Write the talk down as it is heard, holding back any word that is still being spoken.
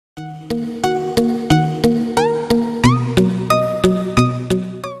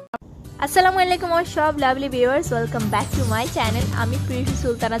আসসালামু আলাইকুম সব lovely viewers, welcome back to my channel. আমি প্রিয়সী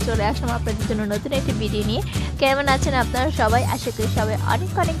সুলতানা চলে আসলাম আপনাদের জন্য নতুন একটি ভিডিও নিয়ে। কেমন আছেন আপনারা সবাই? আশা করি সবাই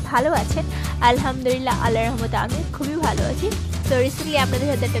অনেক অনেক ভালো আছেন। আলহামদুলিল্লাহ, আল্লাহর রহমতে আমি খুবই ভালো আছি। তো রিসেন্টলি আপনাদের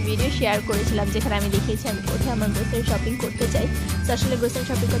সাথে একটা ভিডিও শেয়ার করেছিলাম যেখানে আমি দেখিয়েছি আমি কোথায় আমার গ্রোসারি শপিং করতে চাই। তো আসলে গ্রোসারি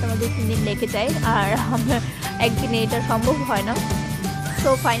শপিং করতে আমাদের 3 দিন লেগে যায়, আর আমার একদিনে এটা সম্ভব হয় না। তো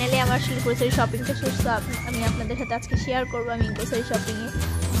ফাইনালি আমার আসলে গ্রোসারি শপিংটা শেষ। তো আমি আপনাদের সাথে আজকে শেয়ার করবো আমি গ্রোসারি শপিংয়ে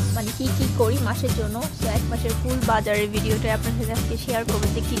মানে কী করি মাসের জন্য। তো এক মাসের ফুল বাজারের ভিডিওটা আপনার সাথে আজকে শেয়ার করবো,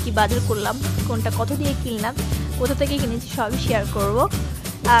 যে কী বাজার করলাম, কোনটা কত দিয়ে কিনলাম, কোথা থেকে কিনেছি সবই শেয়ার করব।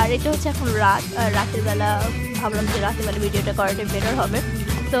 আর এটা হচ্ছে এখন রাতের বেলা, ভাবলাম যে রাতের বেলা ভিডিওটা করাটা বেটার হবে।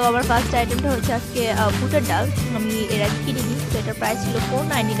 তো আমার ফার্স্ট আইটেমটা হচ্ছে আজকে বুটের ডাল। আমি এর আগে কিনিনি, তো এটার প্রাইস ছিল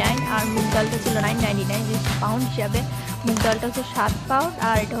 4.99 আর মুগ ডালটা ছিল 9.99 পাউন্ড হিসাবে। মুগ ডালটা হচ্ছে 7 পাউন্ড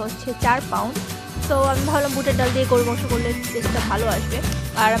আর এটা হচ্ছে 4 পাউন্ড। তো আমি ভাবলাম বুটের ডাল দিয়ে গরু মাংস করলে টেস্টটা ভালো আসবে।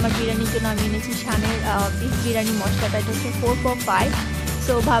 আর আমার বিরিয়ানির জন্য আমি এনেছি শানের বিফ বিরিয়ানি মশলাটা, এটা হচ্ছে 4.5।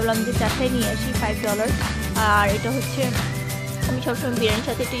 সো ভাবলাম যে 4টাই নিয়ে আসি, $5। আর এটা হচ্ছে আমি সবসময় বিরিয়ানির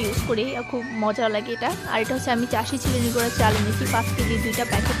সাথে এটা ইউজ করি, খুব মজা লাগে এটা। আর এটা হচ্ছে আমি চাষি চিলেনি করে চাল এনেছি 5 কেজি, 2টা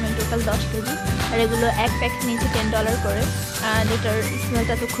প্যাকেট, মানে টোটাল 10 কেজি। আর এগুলো এক প্যাকেট নিয়েছি $10 করে। আর এটার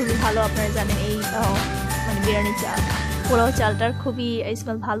স্মেলটা তো খুবই ভালো, আপনারা জানেন এই মানে বিরিয়ানি চাল পোলাও চালটার খুবই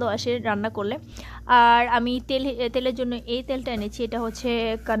স্মেল ভালো আসে রান্না করলে। আর আমি তেলের জন্য এই তেলটা এনেছি, এটা হচ্ছে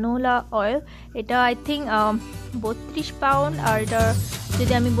কানোলা অয়েল। এটা আই থিঙ্ক 32 পাউন্ড। আর এটা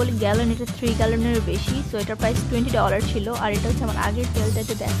যদি আমি বলি গ্যালন, এটা 3 গ্যালনের বেশি। সো এটার প্রাইস $20 ছিল। আর এটা হচ্ছে আমার আগের তেলটা,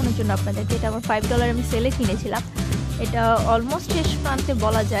 এটা দেখানোর জন্য আপনাদেরকে। এটা আমার $5 আমি সেলে কিনেছিলাম। এটা অলমোস্ট শেষ প্রান্তে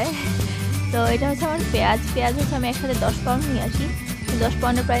বলা যায়। তো এটা হচ্ছে আমার পেঁয়াজ হচ্ছে আমি একসাথে 10 পাউন্ড নিয়ে আসি। 10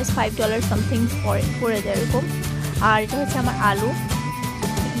 পাউন্ডের প্রাইস $5 সামথিং পড়ে যায় এরকম। আর এটা হচ্ছে আমার আলু,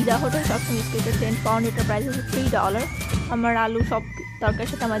 ইদা হোটেল সবসময় স্কুলের 10 পাউন্ড, এটার প্রাইস হচ্ছে $3। আমার আলু সব তরকারির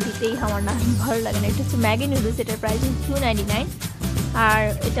সাথে আমার দিতেই আমার না ভালো লাগে না। এটা হচ্ছে ম্যাগি নুডলস, এটার প্রাইস হচ্ছে $2.99। আর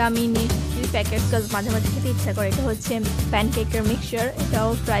এটা আমি নিয়েছি 2 প্যাকেট, কাজ মাঝে মাঝে খেতে ইচ্ছা করে। এটা হচ্ছে প্যানকেকের মিক্সচার, এটাও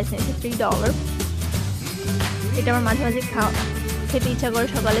প্রাইস নিয়েছে $3। এটা আমার মাঝে মাঝে খেতে ইচ্ছা করে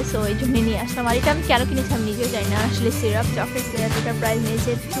সকালে, সো এই জন্য নিয়ে আসলাম। আর এটা আমি কেন কিনেছি আমি নিজেও জানি না। আসলে সিরাপ, চকলেট সিরাপ, এটার প্রাইস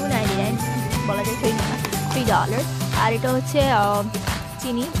নিয়েছে $2.99, বলা যায় $3। আর এটা হচ্ছে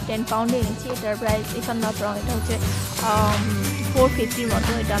চিনি 10 পাউন্ডে এনেছি, এটার প্রাইস ইফ নট রং এটা হচ্ছে 450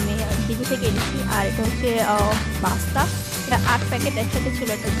 মতো। এটা আমি দিদি থেকে এনেছি। আর এটা হচ্ছে পাস্তা, এটা 8 প্যাকেট একসাথে ছিল,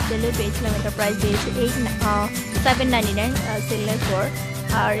 এটা সেলে পেয়েছিলাম। এটার প্রাইস দিয়েছে $7.99 সেলের পর।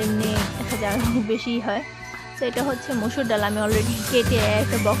 আর এমনি 1000 বেশি হয়। তো এটা হচ্ছে মসুর ডাল, আমি অলরেডি কেটে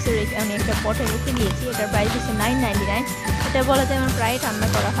একটা বক্সে রেখে আমি একটা পটে রেখে দিয়েছি। এটার প্রাইস হচ্ছে $9.99। এটা বলা যায় আমার প্রায় রান্না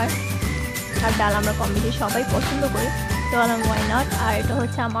করা হয়। আর ডাল আমরা কম বেশি সবাই পছন্দ করি, তো ওয়াই নট। আর এটা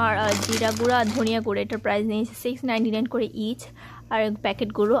হচ্ছে আমার জিরা গুঁড়া, ধনিয়া গুঁড়ো, এটার প্রাইস নিয়েছে $6.99 করে ইচ। আর প্যাকেট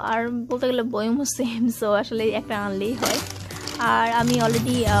গুঁড়ো, আর বলতে গেলে বয়মও সেম, সো আসলে একটা আনলেই হয়। আর আমি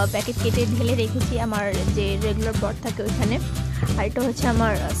অলরেডি প্যাকেট কেটে ঢেলে রেখেছি আমার যে রেগুলার পট থাকে ওইখানে। আর এটা হচ্ছে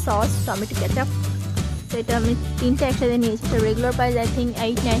আমার সস, টমেটো কেচাপ। তো এটা আমি 3টা একসাথে নিয়েছি। এটা রেগুলার প্রাইস আই থিঙ্ক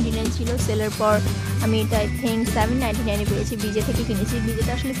 $8.99 ছিল, সেলের পর আমি এটা আই থিঙ্ক $7.99 পেয়েছি। বিজে থেকে কিনেছি।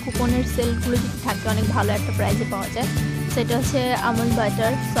 বিজেটা আসলে কুপনের সেলগুলো যদি থাকে অনেক ভালো একটা প্রাইসে পাওয়া যায়। সেটা হচ্ছে আমন্ড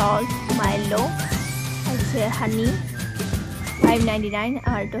বাটার, সল্ট, মাইলো, হচ্ছে হানি, $5.99।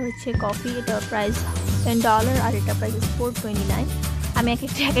 আর এটা হচ্ছে কফি, এটা প্রাইস $10 আর এটা প্রাইস $4.29। আমি এক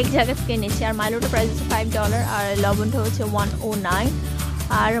জায়গা থেকে এনেছি। আর মাইলোটা প্রাইস হচ্ছে $5 আর লবণটা হচ্ছে $1.09।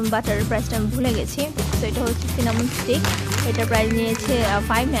 আর বাটারের প্রাইসটা আমি ভুলে গেছি। তো এটা হচ্ছে সিনামন স্টিক, এটার প্রাইস নিয়েছে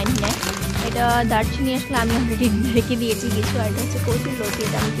 $5.99। এটা দারচিনি আসলে আমি অলরেডি রেখে দিয়েছি কিছু। আর এটা হচ্ছে কচুর লতি,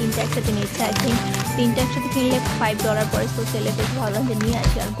 এটা আমি 3টা একসাথে নিয়েছি। আই থিঙ্ক 3টা একসাথে কিনলে $5 পরে, তো সেলে বেশ ভাবলাম যে নিয়ে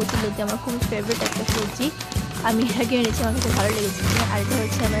আসি। আর কচুর লতি আমার খুব ফেভারিট একটা সবজি, আমি এটা কিনে নিয়েছি, আমার কাছে ভালো লেগেছে। আর এটা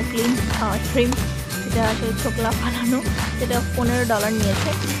হচ্ছে আমার ক্লিন শ্রিম্প, এটা আসলে ছোকলা ফালানো, সেটা $15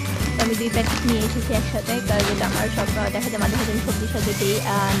 নিয়েছে। আমি 2 প্যাকেট নিয়ে এসেছি একসাথে, কারণ যেটা আমার সব দেখা যায় মাঝে মাঝে আমি সবজির সাথে দিই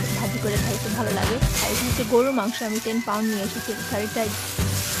আর ভাজি করে খাই, খুব ভালো লাগে। আর এটা হচ্ছে গরুর মাংস, আমি 10 পাউন্ড নিয়ে এসেছি,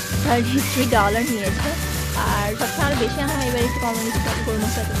 $33 নিয়েছে। আর সবসময় আরও বেশি আনা হয়, এবার একটু কম নিয়েছি, কারণ গরুর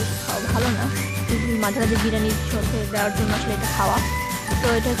মাংস এত বেশি খাওয়া ভালো না, মাঝে মাঝে বিরিয়ানির সাথে দেওয়ার জন্য আসলে এটা খাওয়া। তো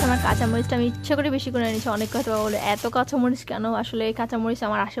এটা হচ্ছে আমার কাঁচামরিচটা আমি ইচ্ছা করে বেশি করে এনেছি। অনেক কথা বলে এত কাঁচামরিচ কেন, আসলে কাঁচামরিচ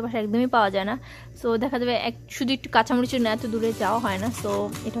আমার আশেপাশে একদমই পাওয়া যায় না। সো দেখা যাবে শুধু একটু কাঁচামরিচের না এত দূরে যাওয়া হয় না। সো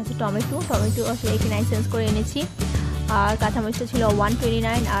এটা হচ্ছে টমেটো আসলে 89 সেন্স করে এনেছি। আর কাঁচামরিচটা ছিল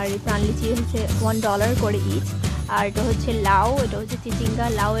 $1.29 আর প্রাণ লিচি হচ্ছে $1 করে ইচ। আর এটা হচ্ছে লাউ, এটা হচ্ছে চিচিঙ্গা,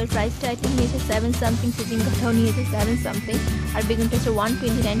 লাউয়ের প্রাইসটা আই থিঙ্ক নিয়েছে 7 সামথিং, চিচিঙ্গাটাও নিয়েছে 7 সামথিং। আর বেগুনটা হচ্ছে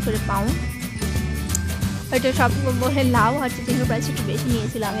 $1.29 করে পাউন্ড। এটা সব বলে লাউ আর চিচিঙ্গার প্রাইস একটু বেশি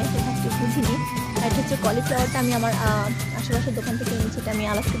নিয়েছিলাম, আমি একটা ফার্স্টে বুঝিনি। আর এটা হচ্ছে কলিফ্লাওয়ারটা আমি আমার আশেপাশের দোকান থেকে এনেছি, এটা আমি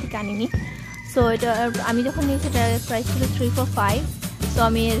আলাস্কা থেকে আনিনি। সো এটা আমি যখন নিয়েছি এটার প্রাইস ছিল 345। সো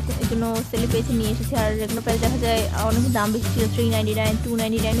আমি এর জন্য সেলে পেয়েছি নিয়ে এসেছি। আর রেগুলার প্রাইস দেখা যায় অনেক দাম বেশি ছিল, 399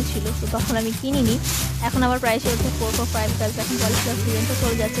 299 ছিল। তো তখন আমি কিনিনি। এখন আবার প্রাইস হচ্ছে 445, কাজ এখন পলিসিটার সিজনটা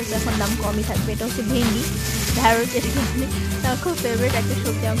চলে যাচ্ছে, তো এখন দাম কমই থাকবে। এটা হচ্ছে ভেন্ডি, ঢ্যাঁড়স, আমার খুব ফেভারিট একটা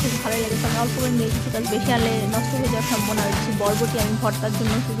সবজি, আমার খুব ভালোই লাগে। তো আমি অল্প করে নিয়েছি, কাজ বেশি আনলে নষ্ট হয়ে যাওয়ার সম্ভাবনা রয়েছে। বরবটি আমি ভর্তার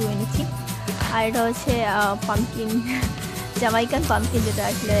জন্য শুধু এনেছি। আর এটা হচ্ছে পাম্পকিন, জামাইকান পাম্পকিন, যেটা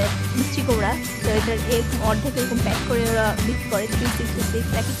আসলে মিষ্টি কুমড়া। তো এটার অর্ধেক এরকম প্যাক করে ওরা বিক্রি করে 366,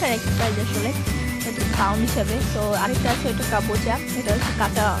 একটা প্রাইস আসলে এটা পাউন্ড হিসাবে। তো আরেকটা আছে ওইটা কাবোচা, এটা হচ্ছে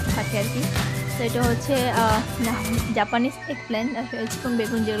কাঁচা থাকে আর কি। তো এটা হচ্ছে জাপানিজ এগ প্ল্যান্ট, আসলে চিকন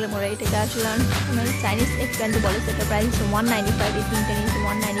বেগুন যেগুলো মোড়া, এটাকে আসলে চাইনিজ এগ প্ল্যান্ট বলে। তো এটা প্রাইস হচ্ছে 195, এই তিনটে নিয়েছে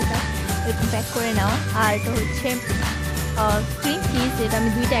 195 এরকম প্যাক করে নেওয়া। আর এটা হচ্ছে ক্রিম চিজ, এটা আমি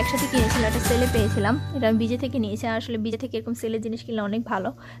দুইটা একসাথে কিনেছিলাম, এটা সেলে পেয়েছিলাম। এটা আমি বিজে থেকে নিয়েছি, আসলে বিজে থেকে এরকম সেলের জিনিস কিনলে অনেক ভালো,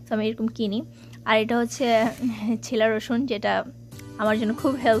 তো আমি এরকম কিনি। আর এটা হচ্ছে ছেলা রসুন, যেটা আমার জন্য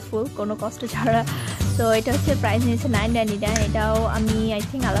খুব হেল্পফুল, কোনো কষ্ট ছাড়া। তো এটা হচ্ছে প্রাইস নিয়েছে 999। এটাও আমি আই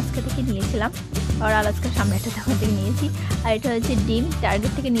থিঙ্ক আলাস্কা থেকে নিয়েছিলাম, আর আলাস্কার সামনে একটা দোকান থেকে নিয়েছি। আর এটা হচ্ছে ডিম,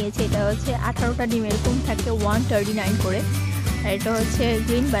 টার্গেট থেকে নিয়েছি। এটা হচ্ছে 18টা ডিম এরকম থাকে 139 করে। আর এটা হচ্ছে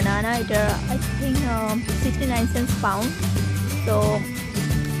গ্রিন বানানা, এটা আই থিঙ্ক 69 সেন্টস পাউন্ড। তো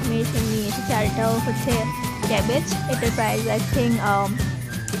আমি এসে নিয়ে এসেছি। আর এটাও হচ্ছে ক্যাবেজ, এটার প্রাইস আই থিঙ্ক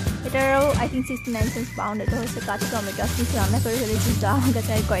এটারও 69 সেন্টস পাউন্ড। এটা হচ্ছে কাঁচা টমেটো, কিছু রান্না করে ফেলেছি, তো আমার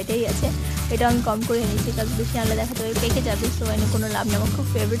কাছে আর কয়টাই আছে। এটা আমি কম করে নিয়েছি, কারণ বেশি আনলে দেখা যাবে পেকে যাবে, সো এনে কোনো লাভ নেই। আমার খুব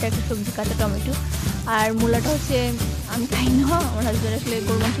ফেভারিট একটা সবজি কাঁচা টমেটো। আর মূলাটা হচ্ছে আমি খাই না, আমার হাজব্যান্ড আসলে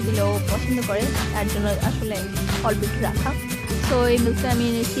গরু মাংস দিলেও পছন্দ করে, তার জন্য আসলে অল্প একটু রাখা। তো এই মিল্কটা আমি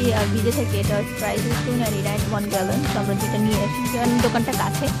এনেছি বিজে থেকে, এটা প্রাইস 299 1 গ্যালন। তো আমরা যেটা নিয়ে এসেছি, দোকানটা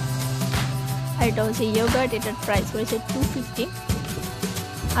কাছে। আর এটা হচ্ছে ইয়োগার্ট, এটার প্রাইস করেছে 250।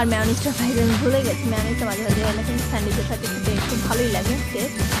 আর ম্যায়োনিজটার প্রাইস আমি ভুলে গেছি, ম্যায়োনিজটা মাঝে মাঝে এলাকায় স্যান্ডউইচের সাথে খেতে খুব ভালোই লাগে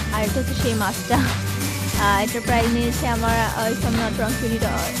টেস্ট। আর এটা হচ্ছে সেই মাছটা, এটার প্রাইস নিয়েছে আমার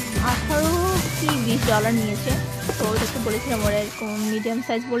 $18 নিয়েছে। তো ওটাকে বলেছিলাম ওরা এরকম মিডিয়াম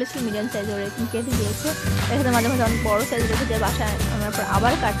সাইজ বলেছিল, মিডিয়াম সাইজ ওরা এরকম কেটে দিয়েছে। এখানে মাঝে মাঝে অনেক বড়ো সাইজ রেখে যায়, বাসায় আমার পর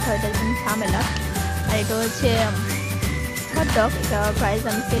আবার কাটতে হয়, এটার জন্য ঝামেলা। আর এটা হচ্ছে হটডগ, এটা প্রাইস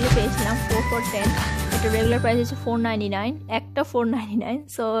আমি সেলে পেয়েছিলাম 4 for 10। এটা রেগুলার প্রাইস হচ্ছে 499, একটা 499।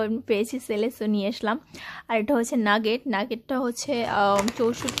 সো পেয়েছি সেলে, সো নিয়ে আসলাম। আর এটা হচ্ছে নাগেটটা হচ্ছে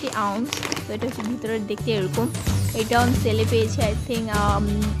 64 আউন্স। তো এটা হচ্ছে ভিতরের দেখতে এরকম। এটাও আমি সেলে পেয়েছি, আই থিঙ্ক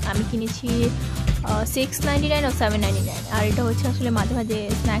আমি কিনেছি 699 ও 799। আর এটা হচ্ছে আসলে মাঝে মাঝে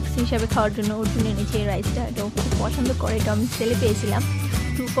স্ন্যাক্স হিসাবে খাওয়ার জন্য ওর জন্য এনেছি এই রাইসটা, এটাও খুব পছন্দ করে। এটা আমি সেলে পেয়েছিলাম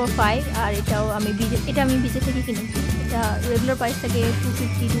 2 for 5। আর এটাও আমি বিজে থেকে কিনেছি। এটা রেগুলার প্রাইস থাকে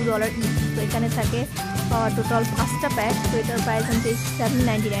 $252। তো এখানে থাকে টোটাল 5টা প্যাক। তো এটার প্রাইস আমি পেয়েছি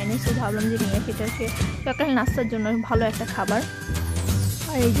 799। সো ভাবলাম যে নিয়ে সেটা হচ্ছে সকাল নাস্তার জন্য ভালো একটা খাবার।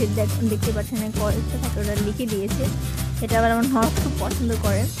 আর এই যে দেখতে পাচ্ছেন কয়েকটা থাকে, ওটা লিখে দিয়েছে। এটা আবার আমার মা খুব পছন্দ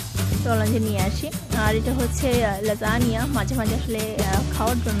করে, তো বললাম যে নিয়ে আসি। আর এটা হচ্ছে লাজানিয়া, মাঝে মাঝে আসলে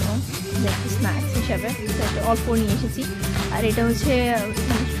খাওয়ার জন্য একটু স্ন্যাক্স হিসাবে, তো এটা অল্প নিয়ে এসেছি। আর এটা হচ্ছে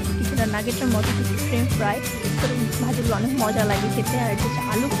কিছুটা নাগেটের মতো কিছু ফ্রেঞ্চ ফ্রাই, তো ভাজিগুলো অনেক মজা লাগে খেতে। আর এটা হচ্ছে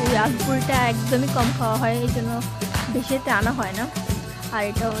আলু পুরিটা একদমই কম খাওয়া হয়, এই জন্য বেশি এতে আনা হয় না। আর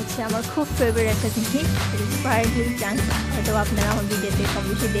এটা হচ্ছে আমার খুব ফেভারিট একটা জিনিস, ফ্রাইড জাঙ্ক, হয়তো আপনারা আমার ভিডিওতে কম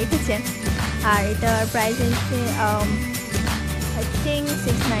বেশি দেখেছেন। আর এটার প্রাইস হচ্ছে আই থিঙ্ক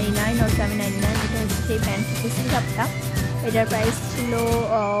 699 or 799। এটা হচ্ছে সেই প্যান্ট সিরাপটা, এটার প্রাইস ছিল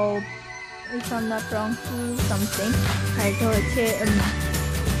if I'm not wrong 2 something। আর এটা হচ্ছে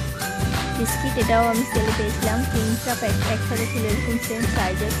বিস্কিট, এটাও আমি সেলে পেয়েছিলাম, 3টা প্যাক একসাথে ছিল এরকম সেম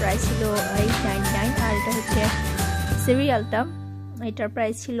সাইজের, প্রাইস ছিল 899। আর এটা হচ্ছে সিরিয়ালটা, এটার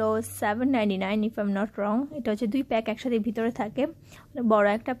প্রাইস ছিল 799 if I'm not wrong। এটা হচ্ছে 2 প্যাক একসাথে ভিতরে থাকে, বড়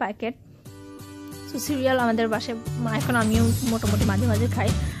একটা প্যাকেট। সো সিরিয়াল আমাদের বাসায় এখন আমিও মোটামুটি মাঝে মাঝে খাই,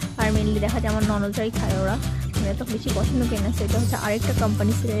 আর মেনলি দেখা যায় আমার ননদরাই খায়, ওরা এত বেশি পছন্দ করে না। সো এটা হচ্ছে আরেকটা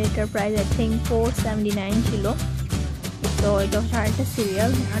কোম্পানি সিরিয়াল, এটার প্রাইস আই থিঙ্ক 479 ছিল। তো এটা হচ্ছে আরেকটা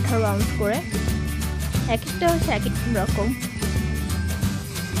সিরিয়াল 18 আউন্স করে, এক একটা হচ্ছে এক এক রকম।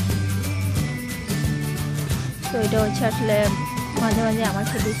 তো এটা হচ্ছে আসলে মাঝে মাঝে আমার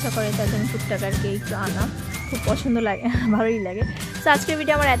খেতে ইচ্ছা করে, তার জন্য টুকটাক আর কি একটু আনা, খুব পছন্দ লাগে, ভালোই লাগে। তো আজকের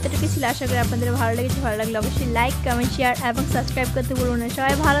ভিডিও আমার এতটুকু ছিল, আশা করি আপনাদের ভালো লেগেছে। ভালো লাগলে অবশ্যই লাইক, কমেন্ট, শেয়ার এবং সাবস্ক্রাইব করতে ভুলবেন না।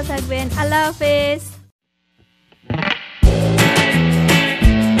 সবাই ভালো থাকবেন, আল্লাহ হাফেজ।